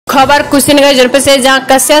खबर कुशीनगर जनपद से, जहां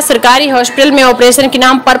कस्या सरकारी हॉस्पिटल में ऑपरेशन के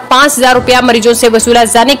नाम पर 5,000 रुपया मरीजों से वसूला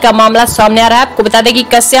जाने का मामला सामने आ रहा है। आपको बता दें कि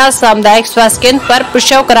कस्या सामुदायिक स्वास्थ्य केंद्र पर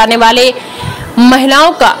प्रसव कराने वाले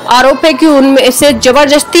महिलाओं का आरोप है कि उनमें से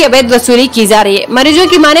जबरदस्ती अवैध वसूली की जा रही है। मरीजों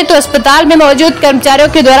की माने तो अस्पताल में मौजूद कर्मचारियों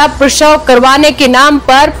के द्वारा प्रसव करवाने के नाम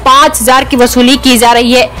पर 5,000 की वसूली की जा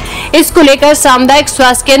रही है। इसको लेकर सामुदायिक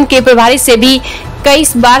स्वास्थ्य केंद्र के प्रभारी से भी कई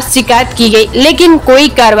बार शिकायत की गई, लेकिन कोई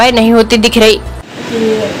कार्रवाई नहीं होती दिख रही।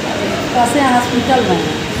 हॉस्पिटल में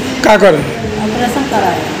का करे ऑपरेशन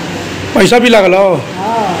कराया, पैसा भी लगल हो?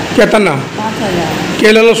 हाँ, कितना? 5,000।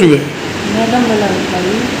 के ले लो सुबह? मैडम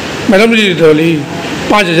मैडम जी वाली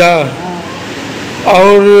 5,000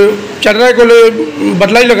 और चटरा को ले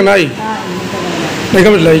बदलाई लगना ही नहीं का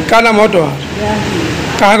बदलाई। का नाम हो तो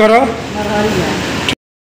कहाँ करो?